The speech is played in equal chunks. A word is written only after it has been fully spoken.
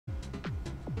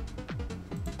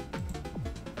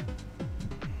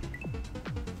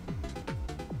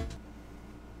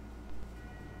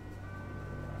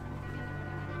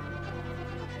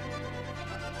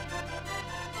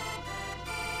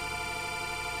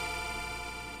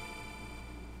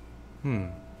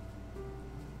A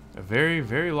very,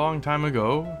 very long time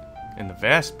ago, in the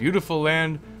vast, beautiful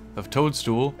land of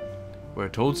Toadstool, where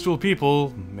Toadstool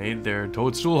people made their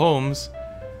Toadstool homes,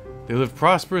 they lived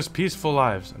prosperous, peaceful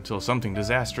lives until something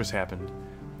disastrous happened.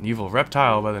 An evil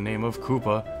reptile by the name of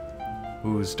Koopa,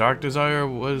 whose dark desire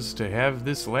was to have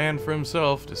this land for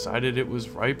himself, decided it was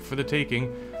ripe for the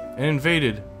taking and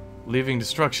invaded, leaving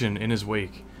destruction in his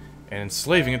wake and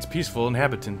enslaving its peaceful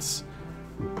inhabitants.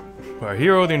 Our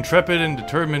hero, the intrepid and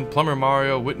determined Plumber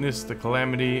Mario, witnessed the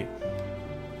calamity.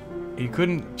 He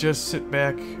couldn't just sit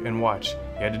back and watch.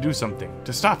 He had to do something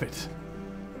to stop it.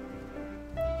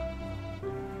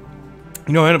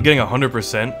 You know, I ended up getting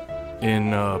 100%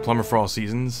 in Plumber for All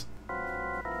Seasons.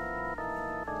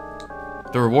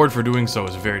 The reward for doing so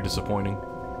is very disappointing,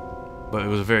 but it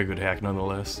was a very good hack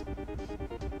nonetheless.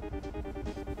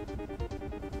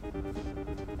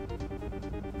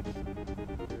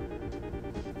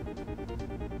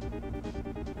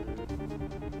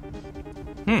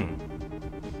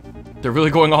 They're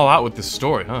really going all out with this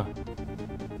story, huh?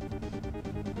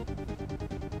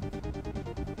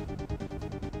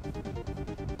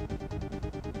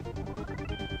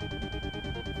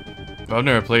 I've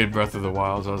never played Breath of the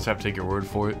Wild, so I'll just have to take your word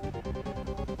for it.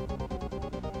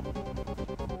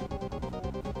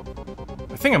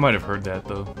 I think I might have heard that,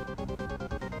 though.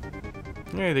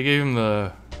 Yeah, they gave him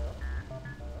the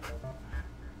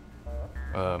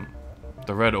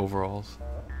red overalls.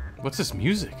 What's this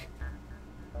music?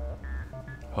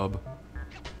 Hub.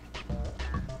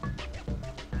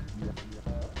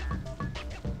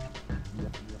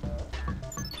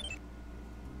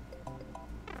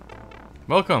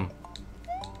 Welcome.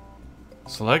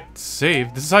 Select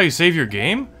save. This is how you save your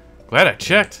game? Glad I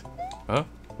checked. Huh?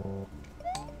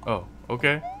 Oh,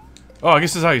 okay. Oh, I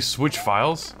guess this is how you switch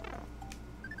files?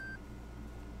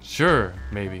 Sure,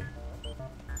 maybe.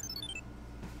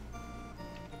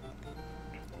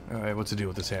 Alright, what's the deal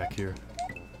with this hack here?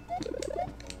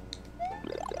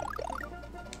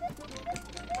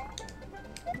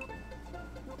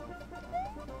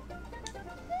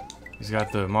 He's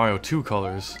got the Mario 2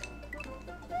 colors,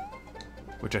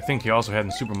 which I think he also had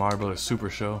in Super Mario Bros. Super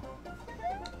Show.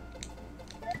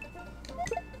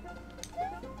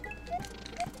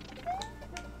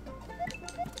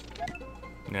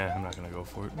 Nah, I'm not gonna go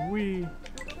for it. Whee!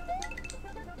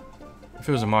 If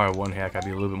it was a Mario 1 hack, I'd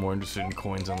be a little bit more interested in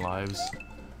coins and lives.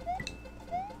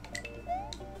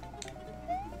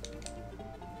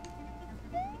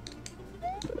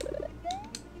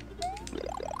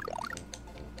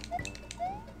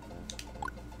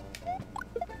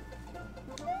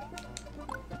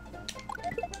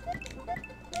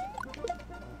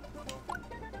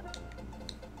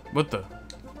 What the?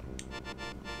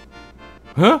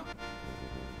 Huh?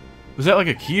 Was that like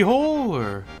a keyhole,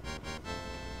 or?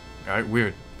 Alright,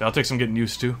 weird. That'll take some getting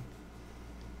used to.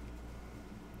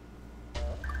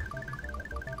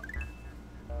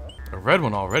 A red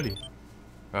one already.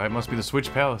 Alright, must be the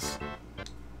Switch Palace.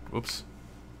 Whoops.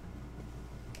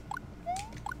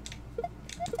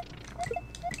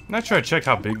 Not sure I checked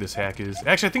how big this hack is.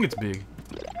 Actually, I think it's big.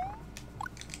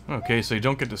 Okay, so you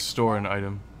don't get to store an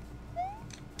item.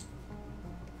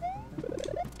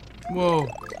 Whoa.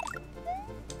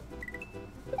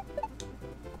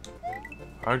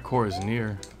 Hardcore is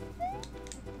near.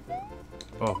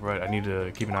 Oh, right, I need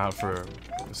to keep an eye out for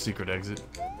a secret exit.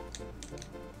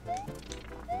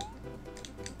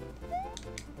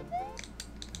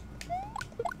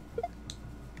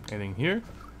 Anything here?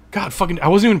 God, fucking, I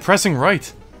wasn't even pressing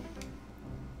right.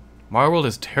 Mario World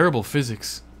has terrible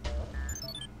physics.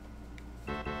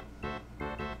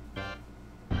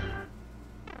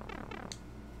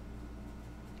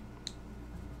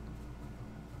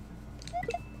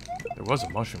 There was a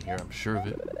mushroom here, I'm sure of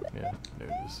it. Yeah, there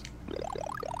it is.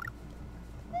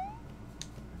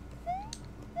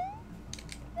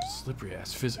 Slippery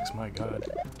ass physics, my god.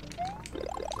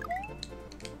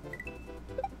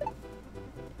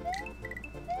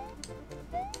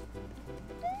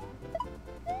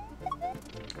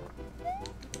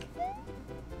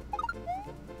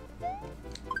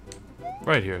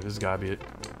 Right here, this has gotta be it.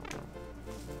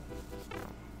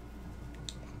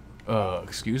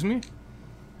 Excuse me?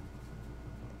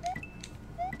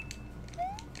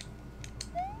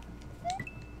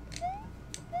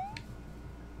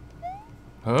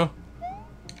 Huh?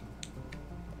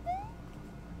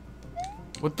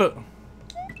 What the?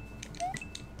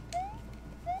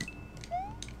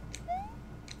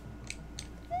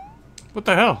 What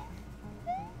the hell?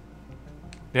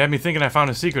 They had me thinking I found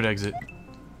a secret exit.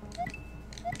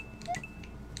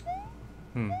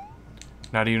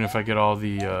 Not even if I get all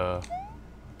the,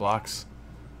 blocks.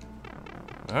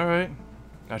 Alright.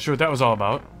 Not sure what that was all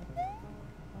about.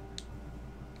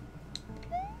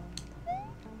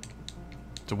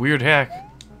 It's a weird hack,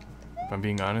 if I'm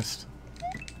being honest.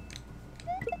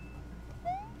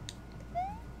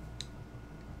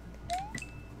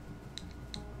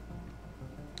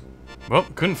 Well,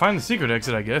 couldn't find the secret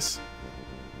exit, I guess.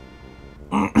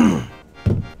 We'll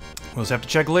just have to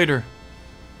check later.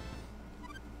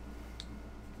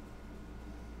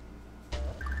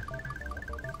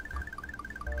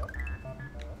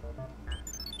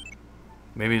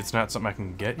 Maybe it's not something I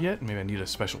can get yet. Maybe I need a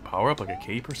special power-up, like a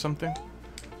cape or something.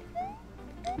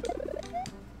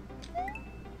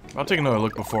 I'll take another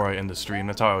look before I end the stream.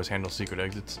 That's how I always handle secret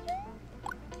exits.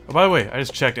 Oh, by the way, I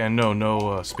just checked, and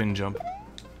no spin jump.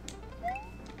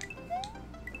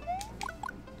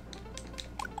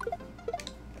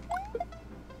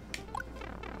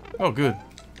 Oh, good.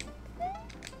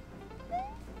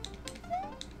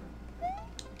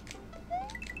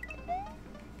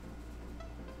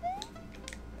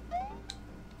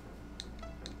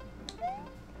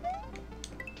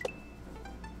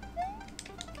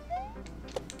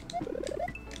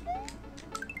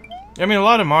 I mean, a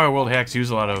lot of Mario World hacks use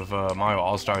a lot of Mario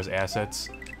All-Stars assets.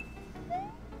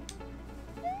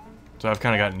 So I've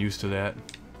kind of gotten used to that.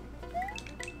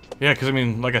 Yeah, because, I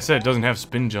mean, like I said, it doesn't have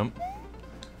spin jump.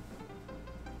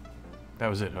 That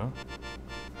was it, huh?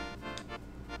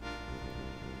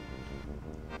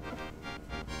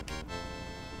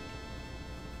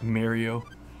 Mario.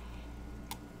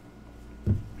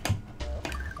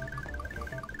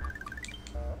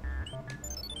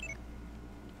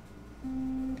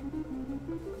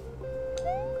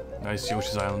 Nice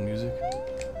Yoshi's Island music.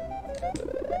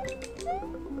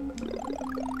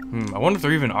 I wonder if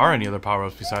there even are any other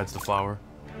power-ups besides the flower.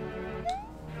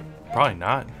 Probably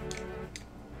not.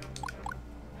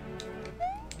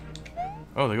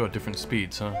 Oh, they go at different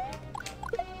speeds, huh?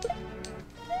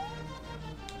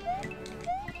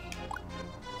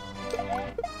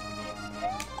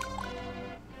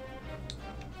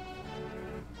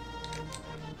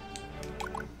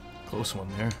 Close one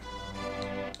there.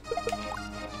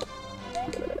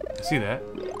 I see that.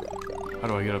 How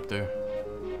do I get up there?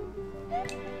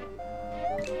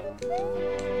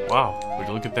 Wow, would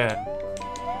you look at that?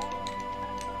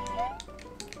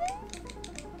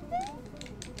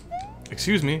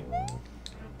 Excuse me.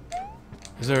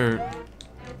 Is there...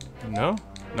 No?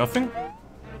 Nothing?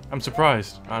 I'm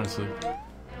surprised, honestly.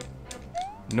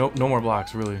 Nope, no more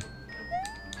blocks, really.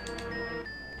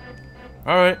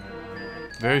 Alright.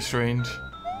 Very strange.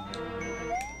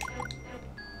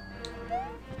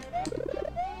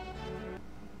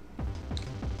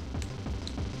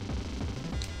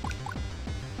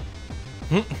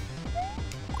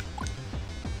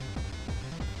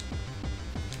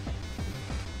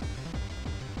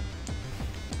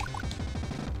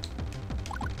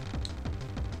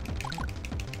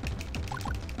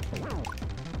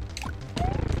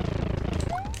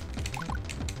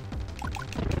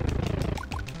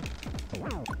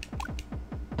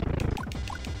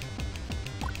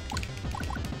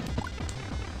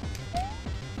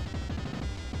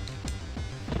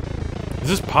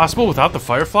 Is this possible without the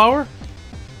fire flower?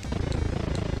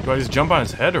 Do I just jump on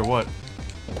his head or what?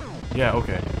 Yeah,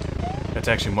 okay. That's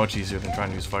actually much easier than trying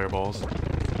to use fireballs.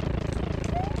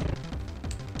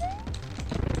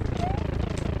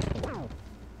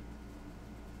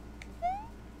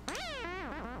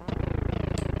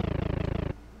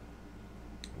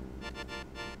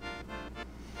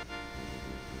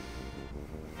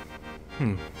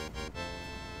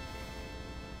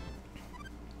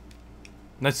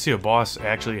 Nice to see a boss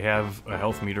actually have a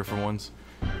health meter for once.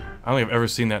 I don't think I've ever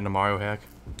seen that in a Mario hack.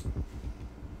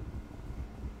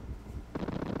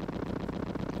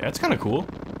 Yeah, it's kind of cool.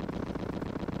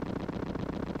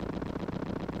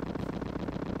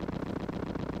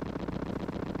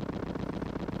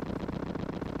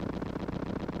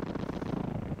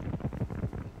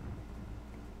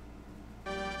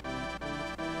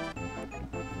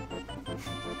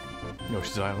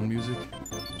 Yoshi's Island music.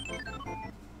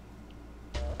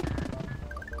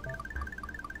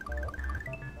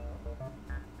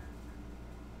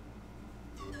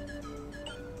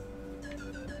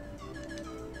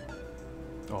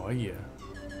 Oh yeah.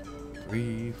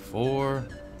 3, 4,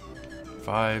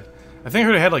 5. I think I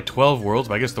heard it had like 12 worlds,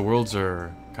 but I guess the worlds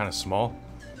are kind of small.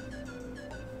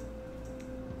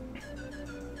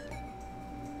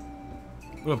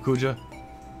 What up, Kuja?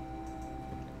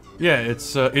 Yeah,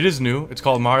 it is new. It's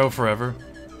called Mario Forever.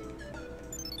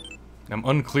 I'm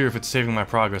unclear if it's saving my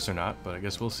progress or not, but I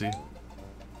guess we'll see.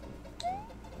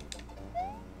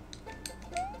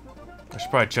 I should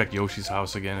probably check Yoshi's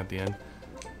house again at the end.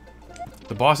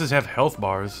 The bosses have health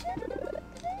bars.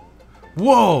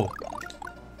 Whoa!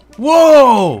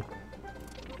 Whoa!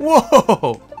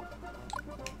 Whoa!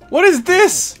 What is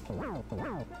this?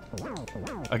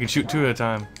 I can shoot 2 at a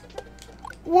time.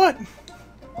 What?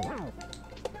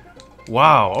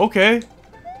 Wow, okay.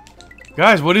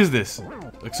 Guys, what is this?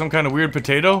 Like some kind of weird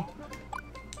potato?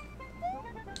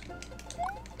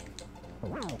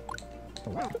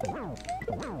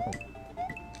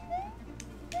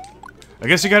 I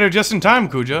guess you got here just in time,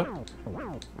 Kuja.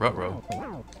 Ruh-roh.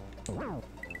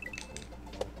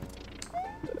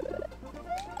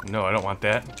 No, I don't want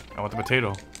that. I want the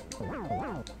potato.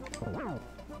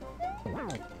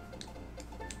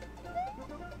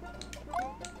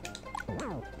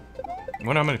 I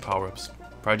wonder how many power-ups.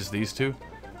 Probably just these 2.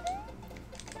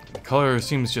 The color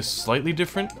seems just slightly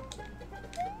different.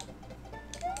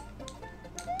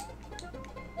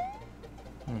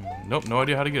 Nope, no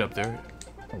idea how to get up there.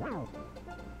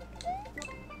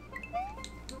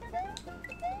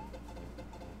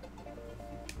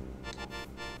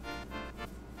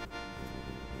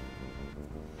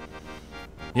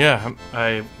 Yeah,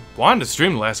 I wanted to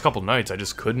stream the last couple nights, I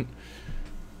just couldn't.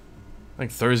 I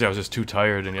think Thursday I was just too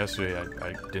tired, and yesterday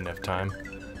I didn't have time.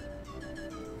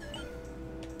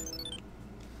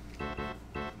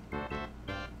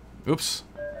 Oops.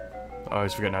 I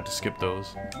always forget not to skip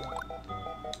those.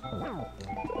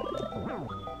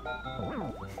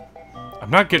 I'm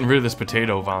not getting rid of this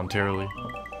potato voluntarily.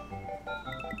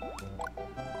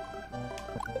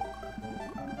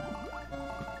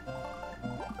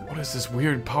 What is this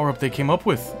weird power-up they came up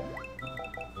with?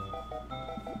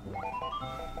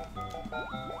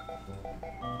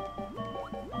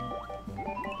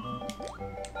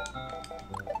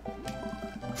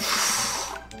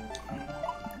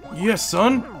 Yes,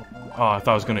 son! Oh, I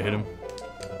thought I was gonna hit him.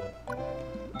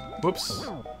 Whoops.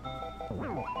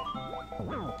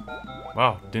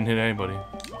 Wow, didn't hit anybody.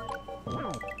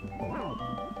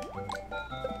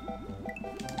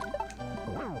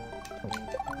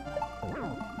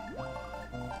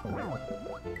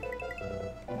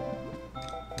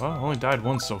 Well, I only died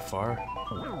once so far.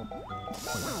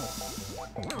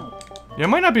 Yeah, it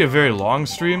might not be a very long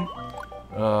stream.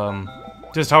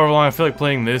 Just however long I feel like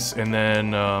playing this, and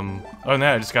then, other than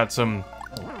that, I just got some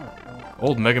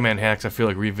old Mega Man hacks I feel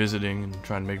like revisiting and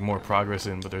trying to make more progress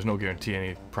in, but there's no guarantee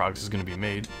any progress is going to be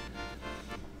made.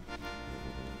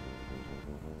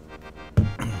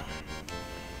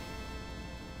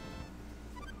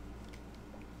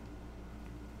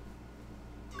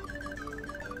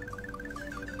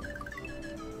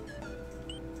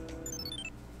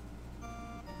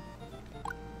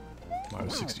 Mario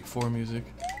 64 music.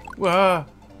 Wah!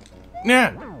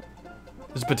 Nah!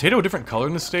 Is potato a different color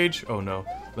in this stage? Oh no.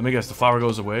 Let me guess, the flower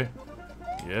goes away?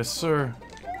 Yes, sir.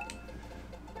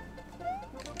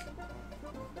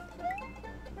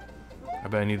 I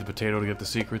bet I need the potato to get the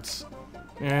secrets.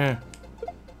 Yeah.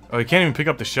 Oh, you can't even pick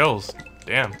up the shells.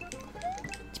 Damn.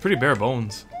 It's pretty bare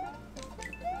bones.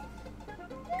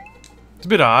 It's a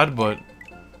bit odd, but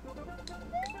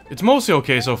it's mostly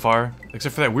okay so far,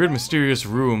 except for that weird mysterious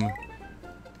room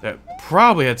that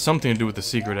probably had something to do with the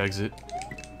secret exit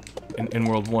in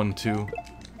World 1 too.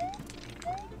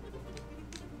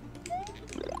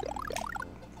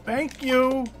 Thank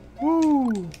you!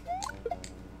 Woo!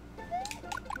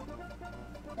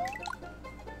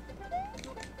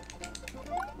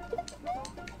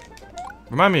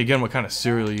 Remind me again what kind of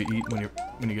cereal you eat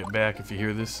when you get back if you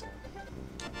hear this.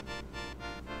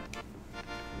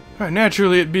 Alright,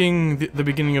 naturally it being the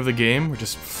beginning of the game, we're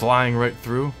just flying right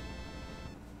through.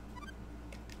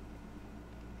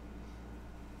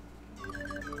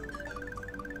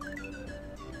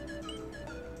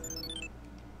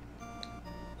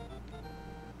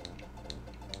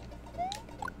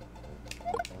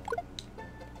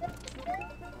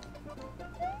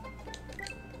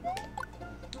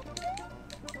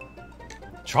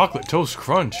 Chocolate Toast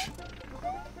Crunch.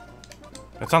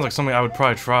 That sounds like something I would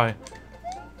probably try.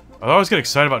 I always get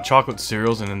excited about chocolate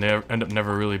cereals and then they end up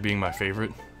never really being my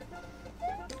favorite.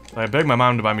 I begged my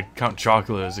mom to buy me Count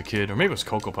Chocolate as a kid, or maybe it was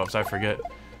Cocoa Puffs, I forget.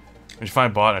 And she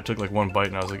finally bought it, I took like one bite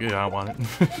and I was like, yeah, I don't want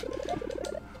it.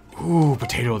 Ooh,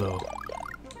 potato though.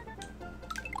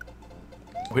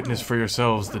 Witness for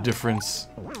yourselves the difference.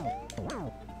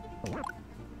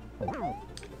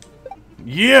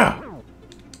 Yeah!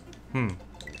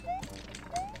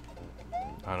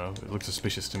 I don't know, it looks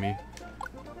suspicious to me.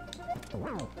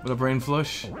 With a brain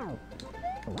flush.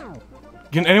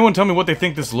 Can anyone tell me what they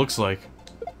think this looks like?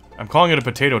 I'm calling it a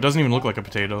potato, it doesn't even look like a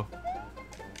potato.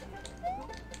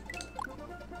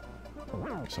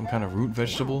 Some kind of root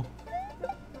vegetable?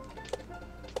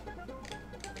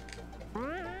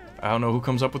 I don't know who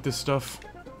comes up with this stuff.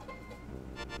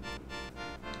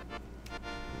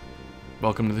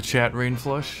 Welcome to the chat,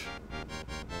 Rainflush.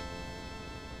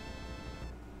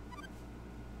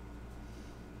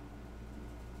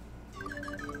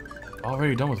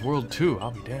 Already done with World 2, I'll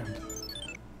be damned.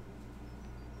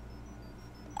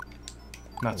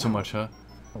 Not so much, huh?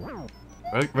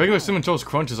 Regular Cinnamon Toast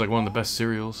Crunch is like one of the best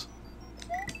cereals.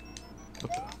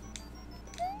 What the?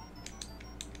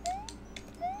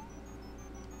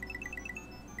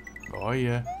 Oh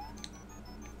yeah.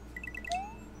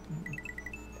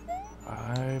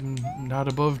 I'm not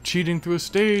above cheating through a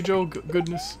stage, oh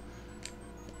goodness.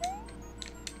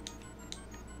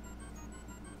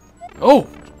 Oh!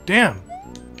 Damn!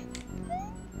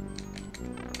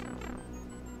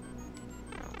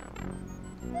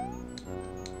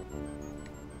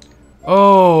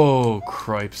 Oh,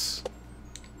 cripes.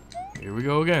 Here we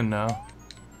go again now.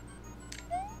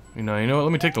 You know what?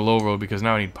 Let me take the low road because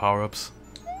now I need power-ups.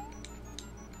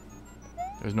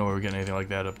 There's no way we're getting anything like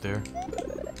that up there.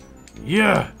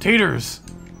 Yeah! Taters!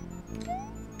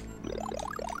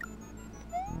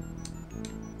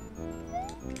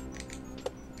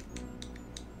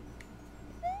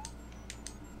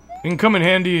 It can come in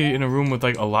handy in a room with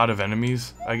like a lot of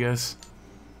enemies, I guess.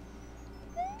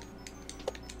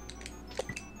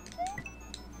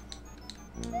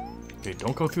 Okay,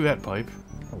 don't go through that pipe.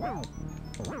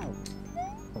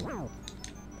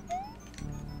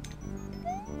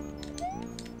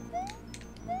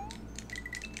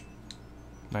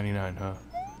 $99, huh?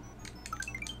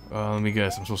 Let me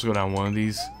guess. I'm supposed to go down one of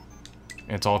these.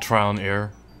 And it's all trial and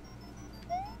error.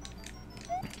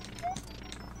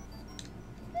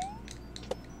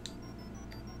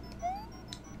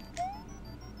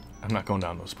 I'm not going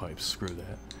down those pipes. Screw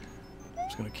that. I'm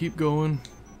just gonna keep going.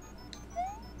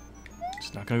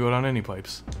 Just not gonna go down any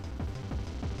pipes.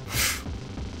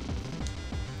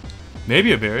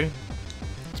 Maybe a berry.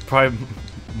 It's probably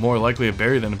more likely a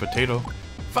berry than a potato.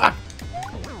 Fuck!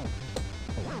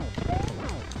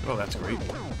 Oh, that's great.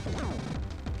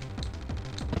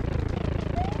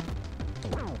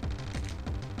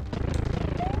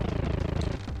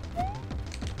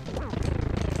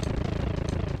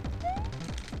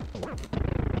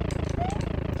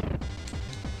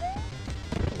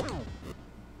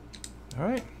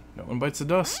 Alright, no one bites the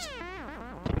dust.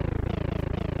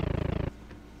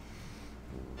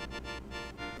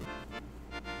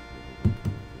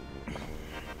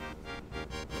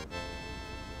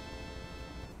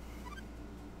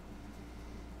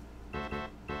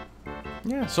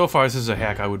 Yeah, so far this is a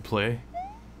hack I would play.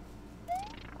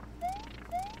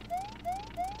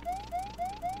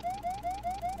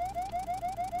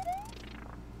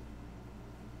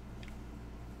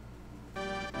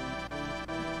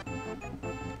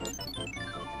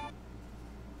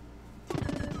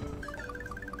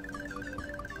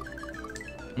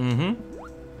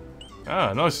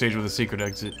 Ah, another stage with a secret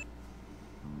exit.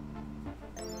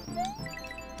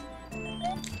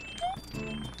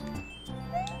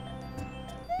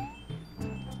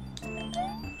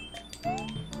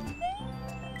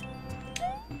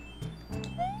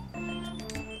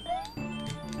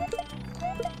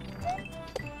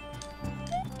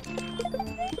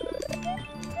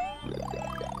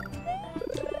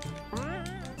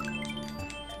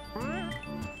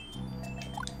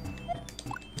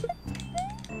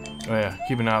 Oh yeah,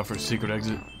 keep an eye out for a secret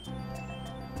exit.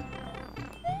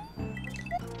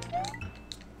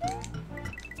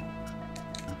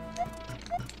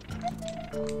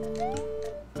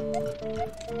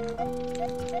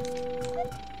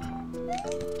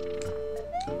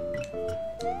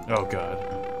 Oh god.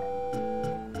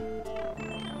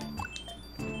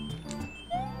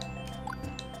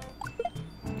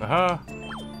 Aha!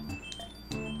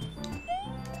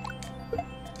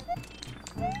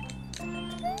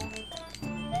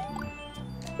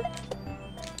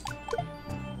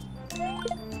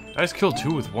 I just killed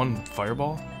two with one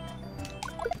fireball?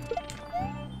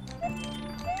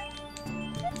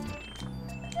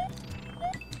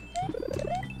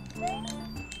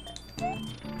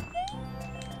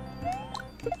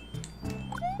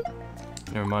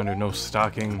 Never mind, there are no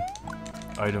stocking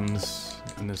items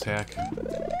in this hack.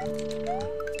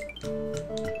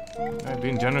 Alright,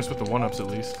 being generous with the one-ups at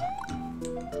least.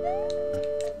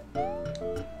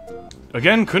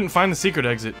 Again, couldn't find the secret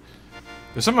exit.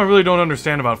 There's something I really don't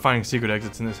understand about finding secret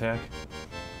exits in this hack.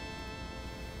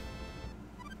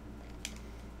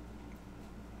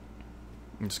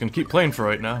 I'm just gonna keep playing for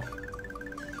right now.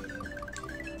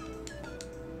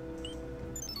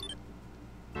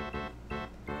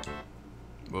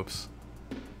 Whoops.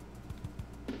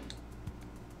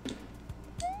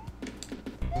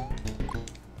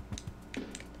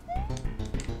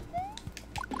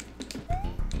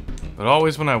 But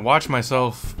always when I watch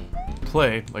myself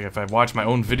play, like if I watch my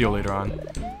own video later on,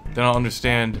 then I'll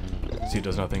understand. See, it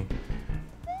does nothing.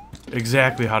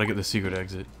 Exactly how to get the secret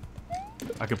exit.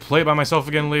 I could play it by myself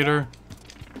again later.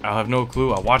 I'll have no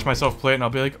clue. I'll watch myself play it and I'll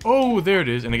be like, oh, there it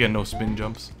is. And again, no spin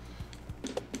jumps.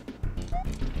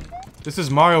 This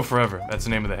is Mario Forever. That's the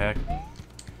name of the hack.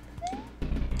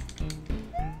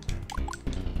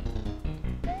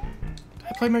 Did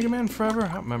I play Mega Man Forever?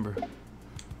 I don't remember.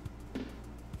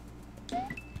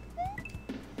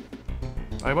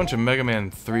 I have a bunch of Mega Man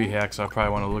 3 hacks I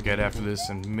probably want to look at after this,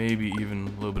 and maybe even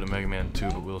a little bit of Mega Man 2,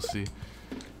 but we'll see.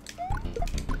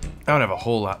 I don't have a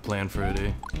whole lot planned for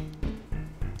today.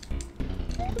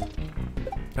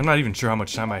 I'm not even sure how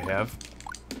much time I have.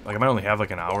 Like, I might only have like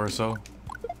an hour or so.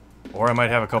 Or I might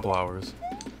have a couple hours.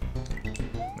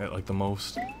 At like the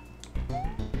most.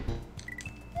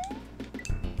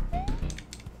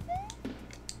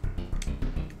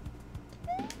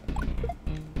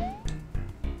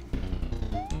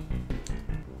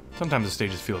 Sometimes the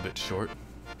stages feel a bit short.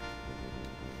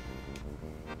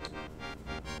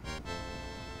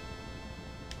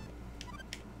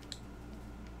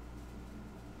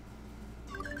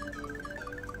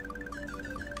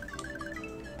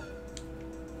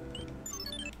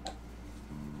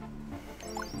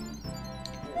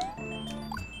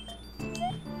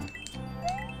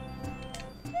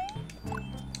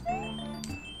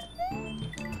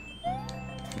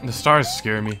 The stars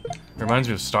scare me. It reminds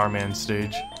me of Starman's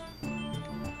stage.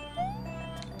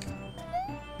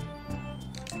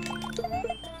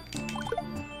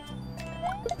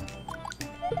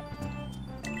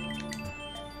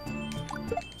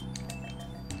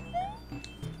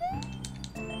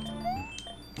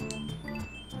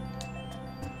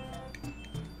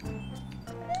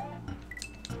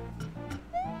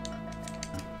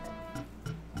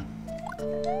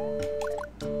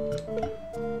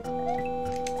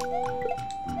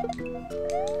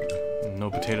 No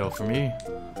potato for me.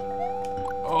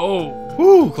 Oh,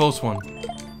 whoo, close one.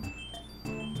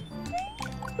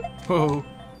 Whoa.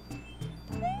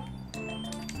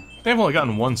 They've only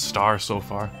gotten 1 star so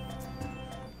far.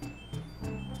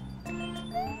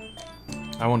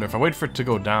 I wonder if I wait for it to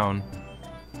go down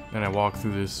and I walk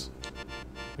through this,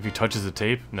 if he touches the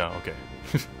tape? No, okay.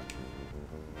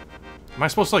 Am I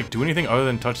supposed to like do anything other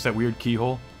than touch that weird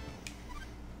keyhole?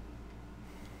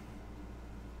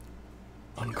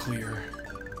 Unclear.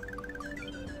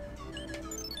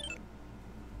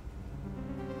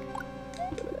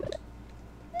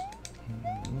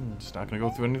 It's not gonna go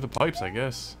through any of the pipes, I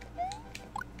guess.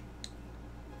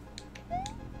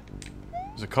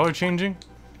 Is the color changing?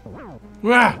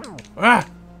 Ah! Ah!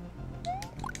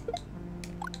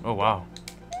 Oh wow.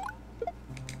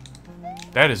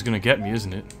 That is gonna get me,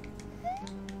 isn't it?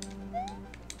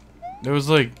 There was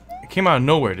like, it came out of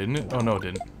nowhere, didn't it? Oh no, it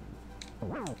didn't.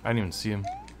 I didn't even see him.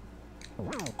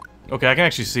 Okay, I can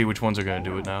actually see which ones are gonna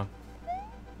do it now.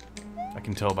 I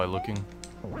can tell by looking.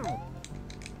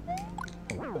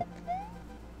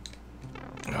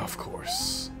 Oh, of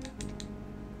course.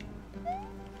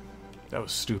 That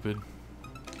was stupid.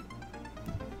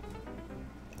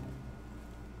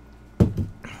 At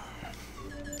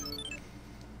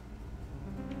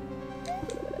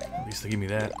least they give me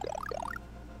that.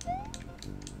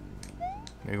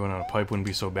 Maybe going on a pipe wouldn't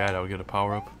be so bad. I would get a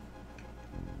power up.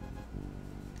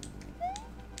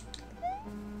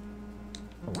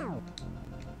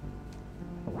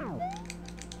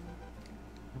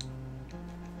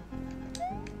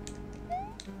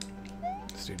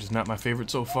 This stage is not my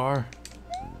favorite so far.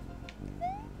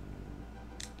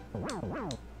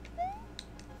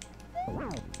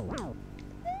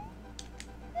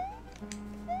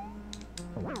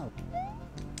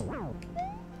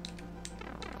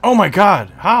 Oh my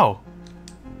god, how?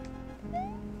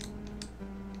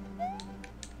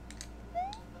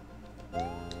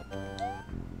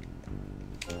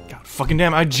 God fucking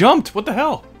damn, I jumped! What the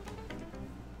hell?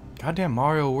 Goddamn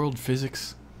Mario World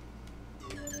physics.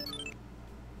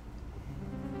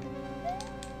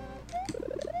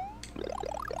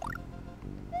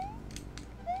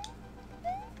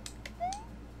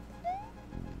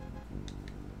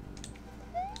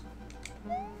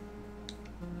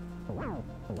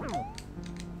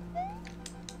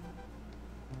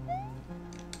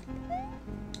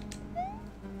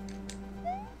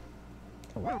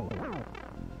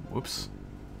 Whoops.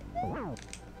 I'm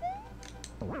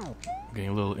getting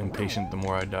a little impatient the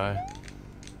more I die.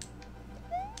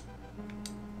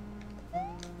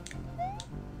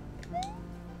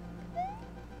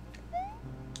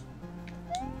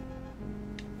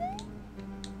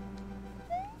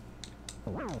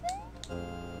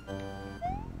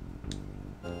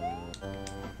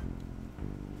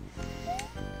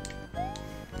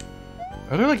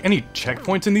 Are there like any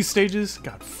checkpoints in these stages?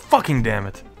 God fucking damn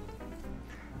it.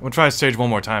 I'm gonna try a stage one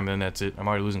more time and then that's it. I'm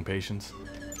already losing patience.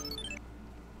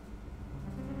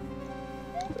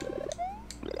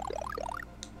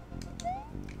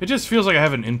 It just feels like I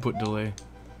have an input delay.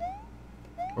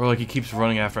 Or like he keeps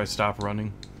running after I stop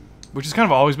running. Which has kind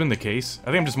of always been the case. I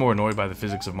think I'm just more annoyed by the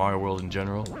physics of Mario World in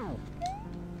general.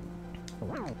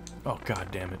 Oh god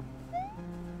damn it.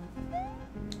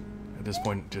 At this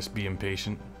point, just be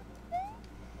impatient.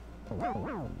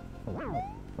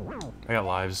 I got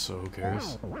lives, so who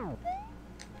cares?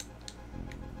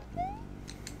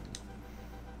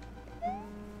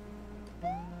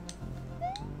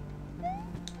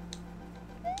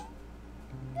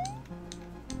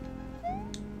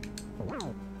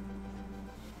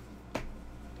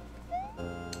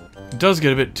 It does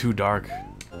get a bit too dark,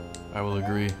 I will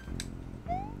agree.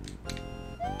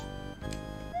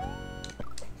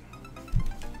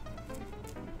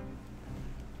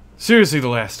 Seriously, the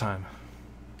last time.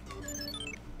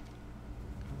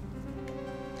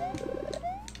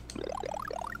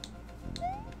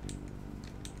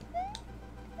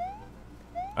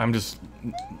 I'm just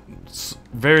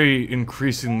very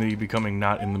increasingly becoming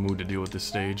not in the mood to deal with this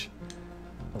stage.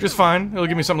 Just fine. It'll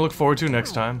give me something to look forward to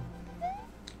next time.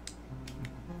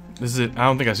 This is it. I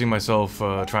don't think I see myself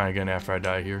trying again after I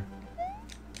die here.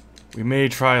 We may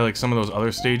try like some of those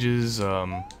other stages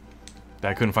that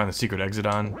I couldn't find the secret exit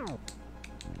on.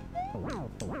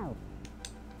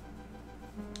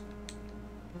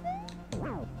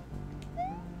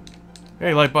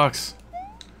 Hey, Lightbox.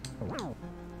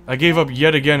 I gave up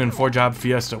yet again in 4-Job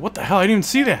Fiesta. What the hell? I didn't even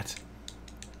see that.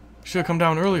 Should have come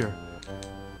down earlier.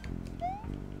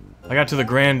 I got to the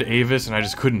Grand Avis and I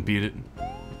just couldn't beat it.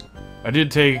 I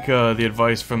did take the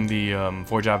advice from the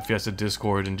 4-Job Fiesta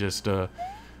Discord and just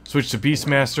switch to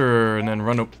Beastmaster and then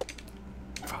run up.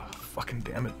 Oh, fucking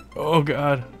damn it. Oh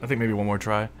god. I think maybe one more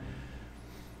try.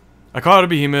 I caught a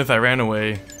behemoth, I ran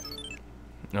away.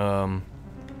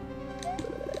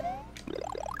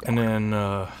 And then,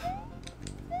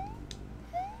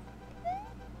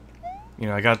 you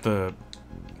know, I got the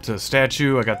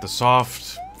statue, I got the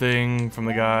soft thing from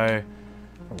the guy,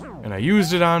 and I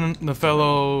used it on the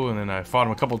fellow, and then I fought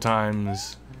him a couple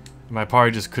times. My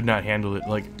party just could not handle it.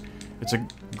 Like, it's a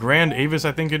Grand Avis,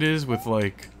 I think it is, with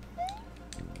like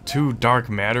 2 dark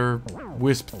matter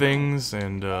wisp things,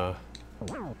 and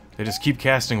they just keep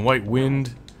casting White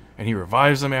Wind, and he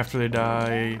revives them after they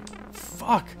die.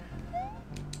 Fuck!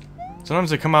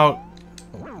 Sometimes they come out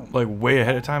like way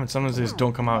ahead of time, and sometimes they just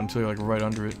don't come out until you're like right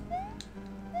under it.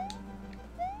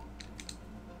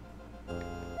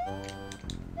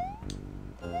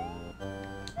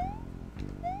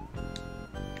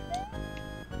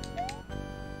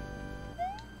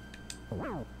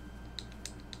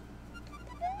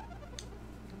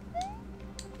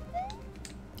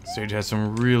 Stage has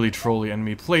some really trolly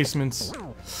enemy placements.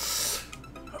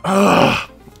 Ugh.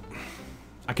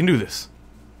 I can do this.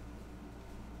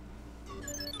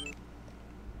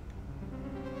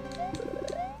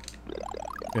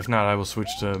 If not, I will switch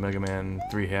to Mega Man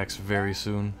 3 hacks very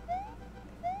soon.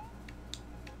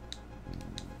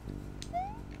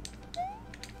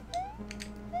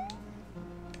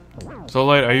 So,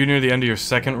 Light, are you near the end of your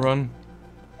second run?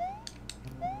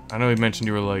 I know you mentioned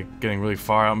you were, like, getting really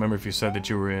far. I don't remember if you said that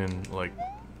you were in, like,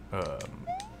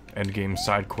 endgame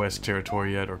side quest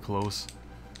territory yet, or close.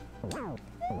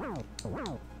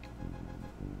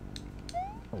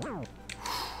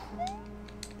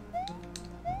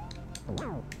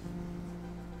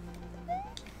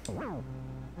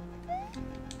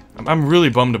 I'm really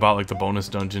bummed about, like, the bonus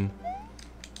dungeon.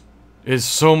 It is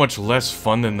so much less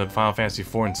fun than the Final Fantasy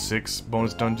 4 and 6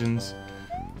 bonus dungeons.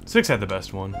 6 had the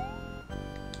best one.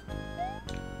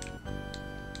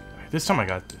 This time I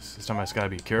got this. This time I just gotta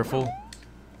be careful.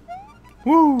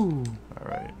 Woo!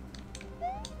 Alright.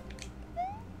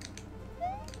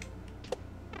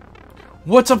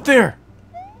 What's up there?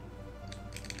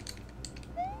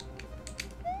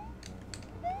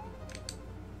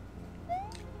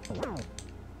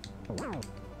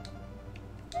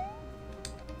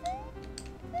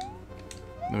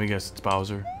 Let me guess, it's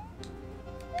Bowser.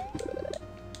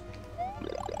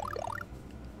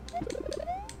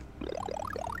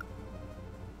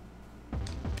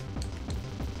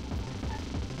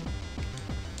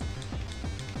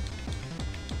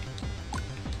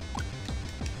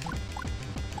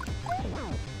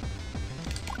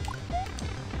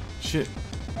 Shit.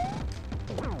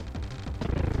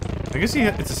 I guess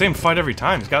it's the same fight every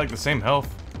time. He's got like the same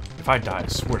health. If I die, I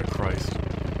swear to Christ.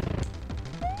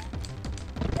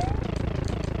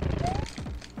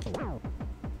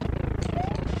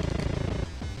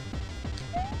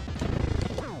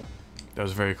 That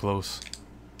was very close.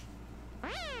 I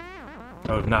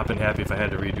would have not been happy if I had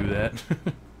to redo that.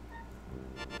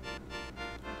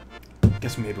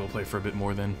 Guess maybe we'll play for a bit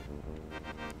more then.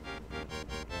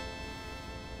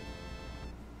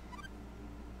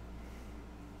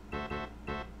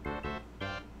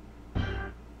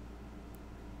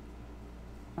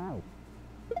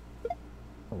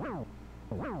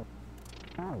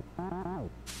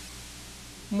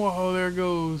 Whoa, there it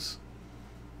goes.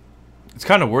 It's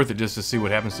kind of worth it just to see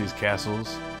what happens to these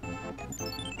castles.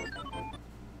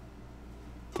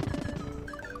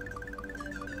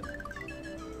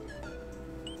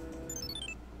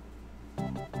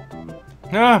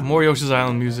 Ah, more Yoshi's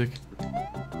Island music.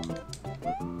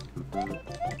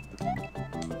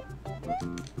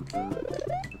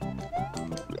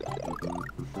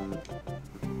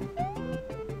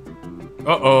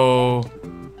 Uh-oh.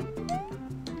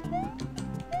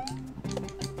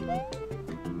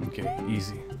 Okay,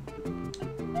 easy.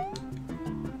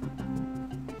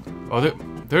 Oh,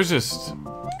 there's just...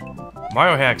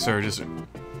 Mario hacks are just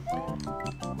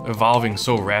evolving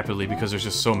so rapidly because there's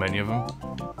just so many of them.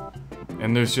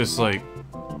 And there's just, like,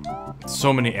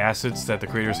 so many assets that the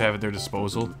creators have at their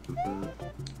disposal.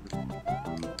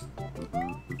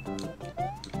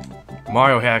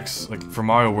 Mario hacks, like, for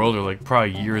Mario World are, like,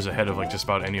 probably years ahead of, like, just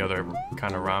about any other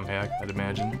kind of ROM hack, I'd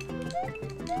imagine.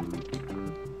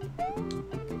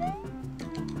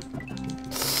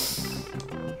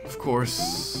 Of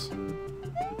course.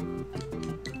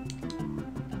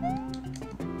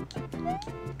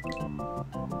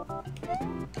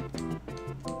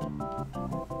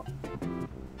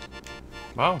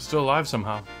 Wow, still alive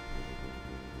somehow.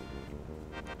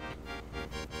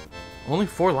 Only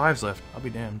 4 lives left. I'll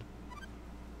be damned.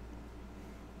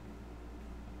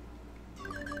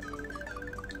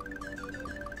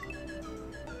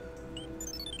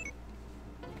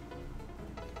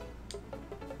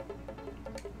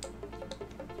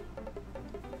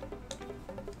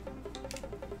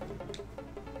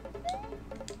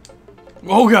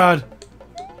 Oh God!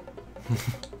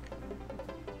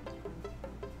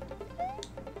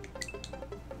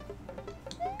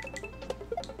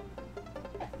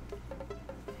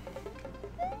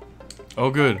 Oh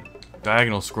good.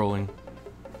 Diagonal scrolling.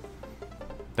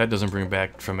 That doesn't bring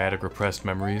back traumatic repressed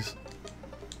memories.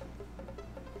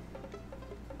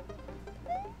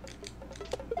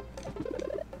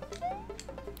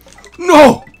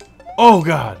 No! Oh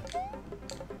God!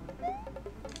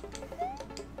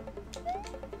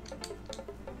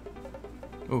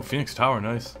 Oh, Phoenix Tower,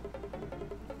 nice.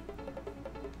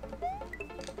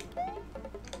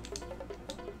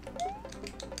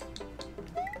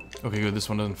 Okay, good, this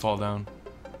one doesn't fall down.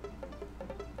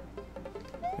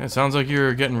 Yeah, it sounds like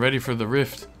you're getting ready for the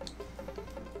rift.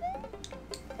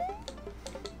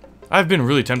 I've been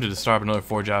really tempted to start up another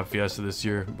 4-job Fiesta this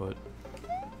year, but...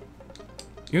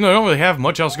 even though I don't really have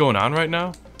much else going on right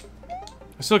now,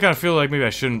 I still kind of feel like maybe I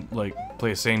shouldn't, like,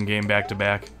 play a same game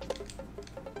back-to-back.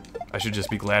 I should just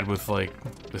be glad with, like,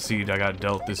 the seed I got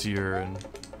dealt this year and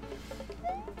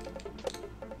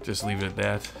just leave it at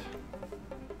that.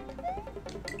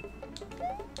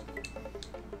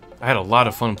 I had a lot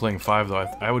of fun playing 5, though.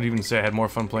 I would even say I had more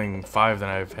fun playing 5 than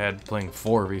I've had playing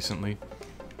 4 recently.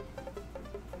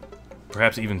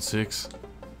 Perhaps even 6.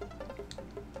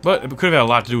 But it could have had a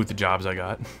lot to do with the jobs I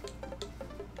got.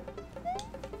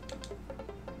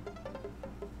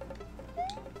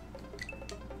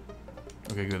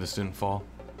 Okay, good, this didn't fall.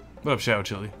 What up, Shadow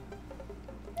Chili?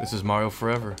 This is Mario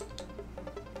Forever.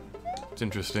 It's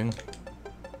interesting.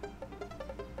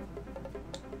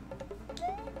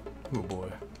 Oh boy.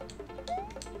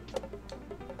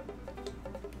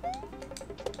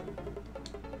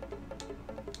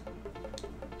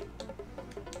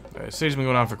 Alright, stage's been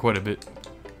going on for quite a bit,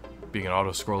 being an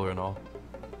auto-scroller and all.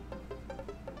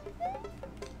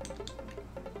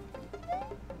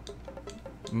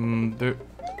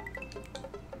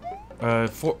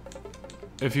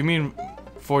 If you mean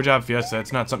 4-job Fiesta,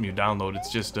 it's not something you download,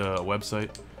 it's just a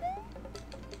website.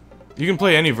 You can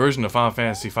play any version of Final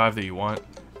Fantasy V that you want.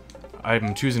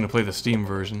 I'm choosing to play the Steam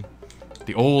version.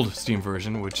 The old Steam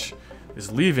version, which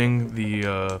is leaving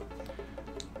the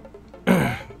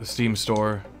the Steam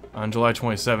store on July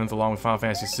 27th, along with Final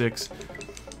Fantasy VI.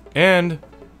 And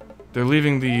they're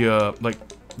leaving the,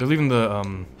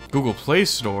 Google Play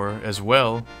Store as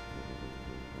well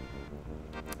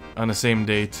on the same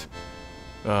date,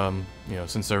 you know,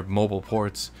 since they're mobile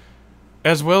ports,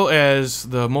 as well as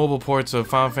the mobile ports of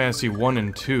Final Fantasy 1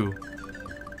 and 2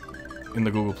 in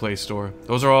the Google Play Store.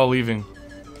 Those are all leaving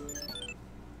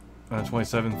on the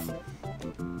 27th.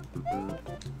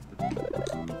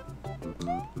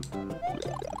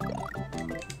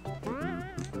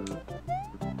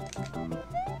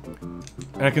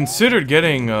 And I considered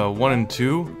getting 1 and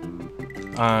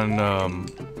 2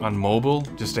 on mobile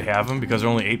just to have them because they're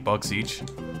only $8 each.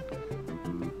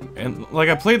 And like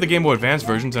I played the Game Boy Advance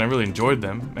versions and I really enjoyed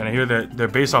them. And I hear that they're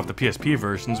based off the PSP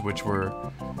versions, which were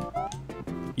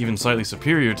even slightly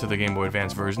superior to the Game Boy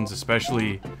Advance versions,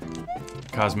 especially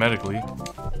cosmetically.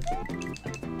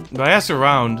 But I asked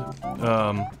around,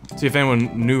 see if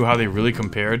anyone knew how they really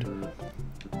compared.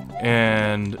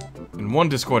 And in one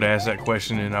Discord I asked that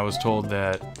question and I was told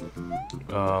that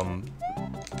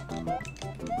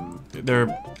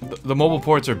the mobile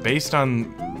ports are based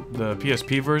on the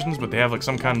PSP versions, but they have like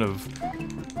some kind of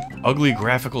ugly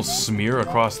graphical smear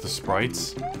across the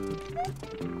sprites.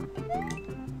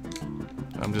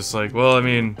 I'm just like, well, I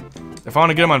mean, if I want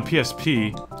to get them on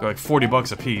PSP, they're like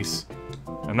 $40 a piece.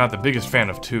 I'm not the biggest fan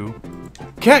of 2.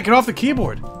 Cat, get off the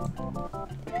keyboard!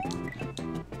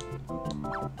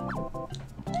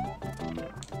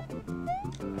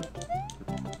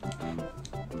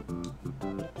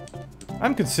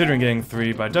 I'm considering getting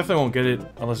 3, but I definitely won't get it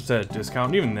unless it's at a discount.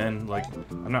 And even then, like,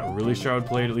 I'm not really sure I would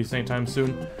play it at least anytime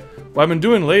soon. What I've been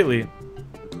doing lately,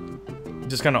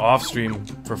 just kind of off-stream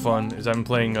for fun, is I've been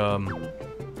playing,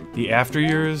 the After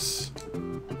Years.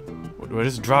 What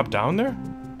is it, drop down there?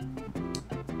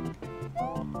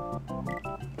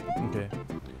 Okay.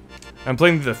 I'm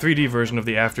playing the 3D version of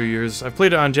the After Years. I've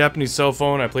played it on Japanese cell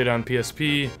phone, I played it on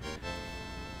PSP.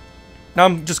 Now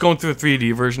I'm just going through the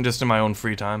 3D version just in my own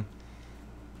free time.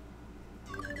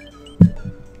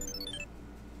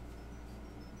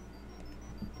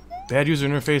 Bad user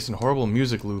interface and horrible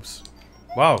music loops.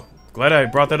 Wow, glad I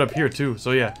brought that up here too.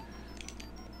 So yeah,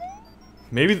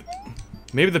 maybe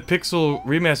the Pixel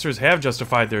remasters have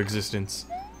justified their existence.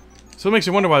 So it makes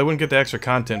you wonder why they wouldn't get the extra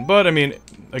content. But I mean,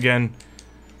 again,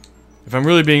 if I'm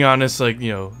really being honest, like,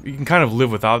 you know, you can kind of live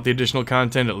without the additional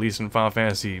content, at least in Final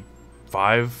Fantasy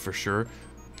V for sure.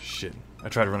 Shit, I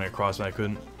tried to run it across and I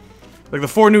couldn't. Like the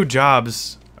 4 new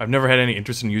jobs, I've never had any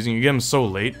interest in using. You get them so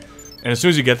late. And as soon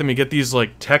as you get them, you get these,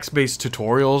 like, text-based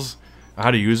tutorials on how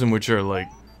to use them, which are, like,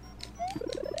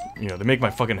 you know, they make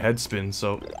my fucking head spin,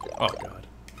 so... Oh, God.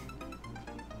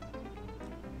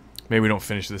 Maybe we don't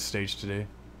finish this stage today.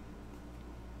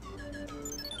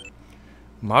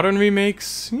 Modern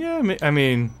remakes? Yeah, I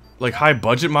mean, like,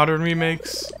 high-budget modern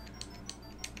remakes?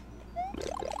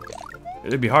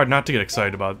 It'd be hard not to get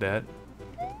excited about that.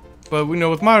 But, you know,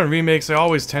 with modern remakes, they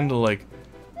always tend to, like,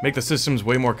 make the systems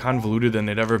way more convoluted than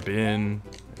they'd ever been.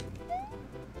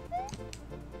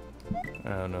 I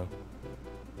don't know.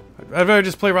 I'd rather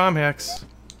just play ROM hacks,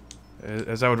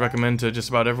 as I would recommend to just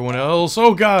about everyone else.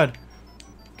 Oh God!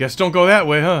 Guess don't go that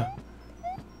way, huh?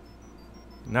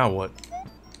 Now what?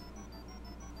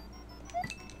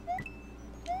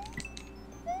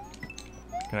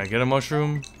 Can I get a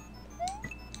mushroom?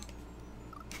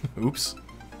 Oops.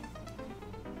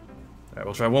 Alright,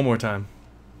 we'll try one more time.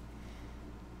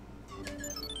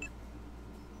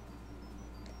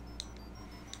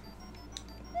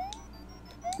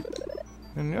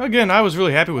 And again, I was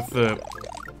really happy with the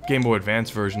Game Boy Advance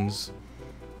versions,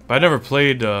 but I never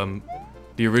played the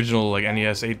original like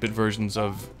NES 8-bit versions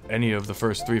of any of the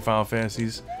first 3 Final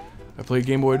Fantasies. I played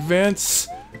Game Boy Advance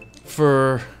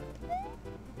for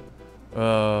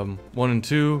 1 and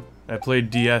 2. I played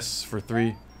DS for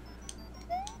 3,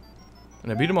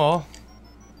 and I beat them all.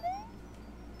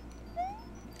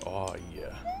 Oh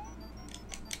yeah!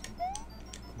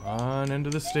 Come on, end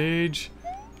of the stage.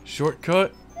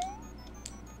 Shortcut.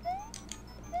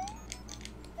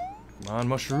 Come on,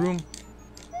 mushroom.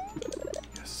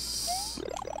 Yes.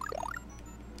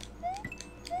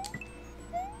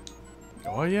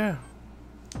 Oh yeah.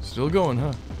 Still going,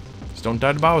 huh? Just don't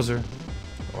die to Bowser,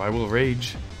 or I will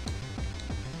rage.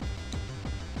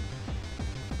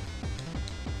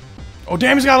 Oh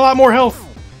damn, he's got a lot more health!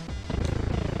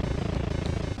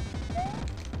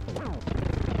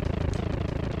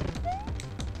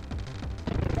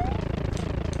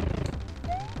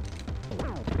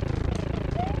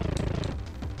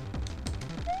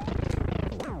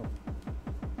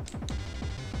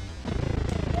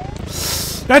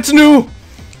 That's new!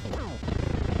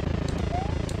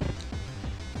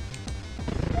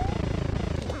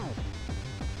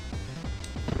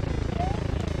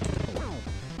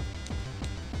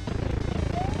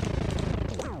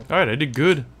 Alright, I did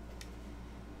good.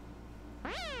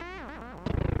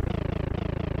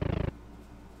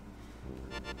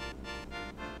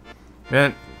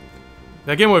 Man,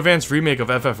 that Game Boy Advance remake of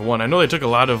FF1, I know they took a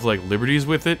lot of, like, liberties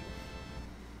with it.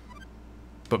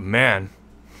 But man,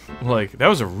 like, that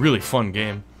was a really fun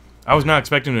game. I was not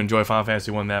expecting to enjoy Final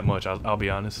Fantasy 1 that much, I'll be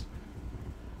honest.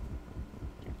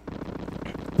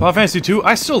 Final Fantasy 2,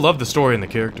 I still love the story and the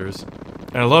characters.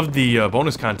 And I love the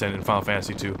bonus content in Final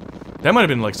Fantasy 2. That might have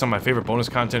been like some of my favorite bonus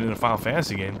content in a Final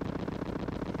Fantasy game.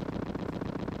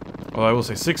 Well, I will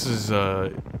say 6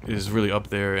 is really up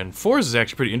there, and 4 is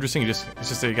actually pretty interesting. It's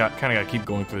just that you kind of got to keep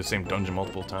going through the same dungeon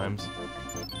multiple times.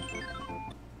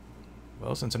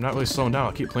 Well, since I'm not really slowing down,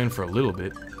 I'll keep playing for a little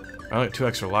bit. I only got 2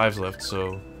 extra lives left,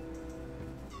 so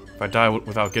if I die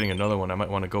without getting another one, I might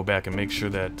want to go back and make sure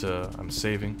that I'm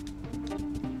saving.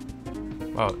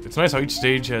 Wow, it's nice how each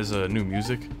stage has new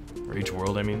music, or each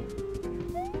world, I mean.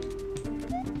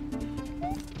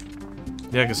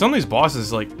 Yeah, because some of these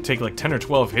bosses like take like 10 or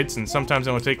 12 hits, and sometimes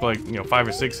they only take like 5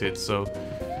 or 6 hits. So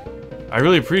I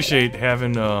really appreciate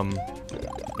having a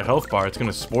health bar. It's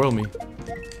gonna spoil me.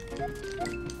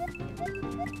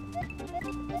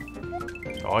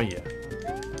 Oh yeah.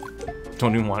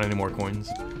 Don't even want any more coins.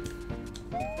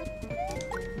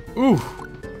 Ooh.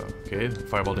 Okay, the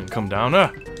fireball didn't come down.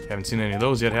 Haven't seen any of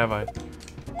those yet, have I?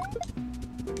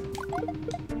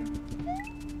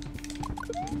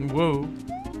 Whoa.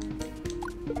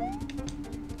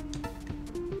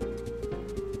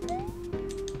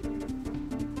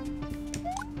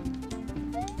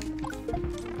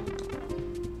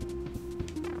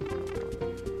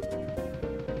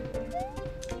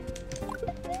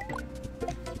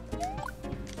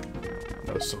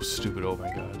 That was so stupid, oh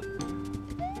my god.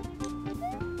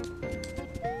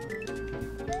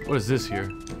 What is this here?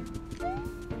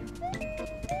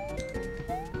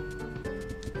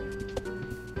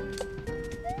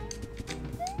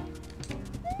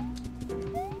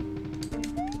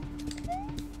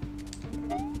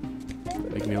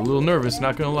 Make me a little nervous,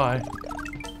 not gonna lie.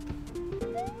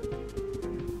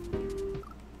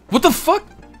 What the fuck?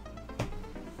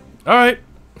 Alright.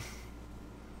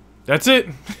 That's it.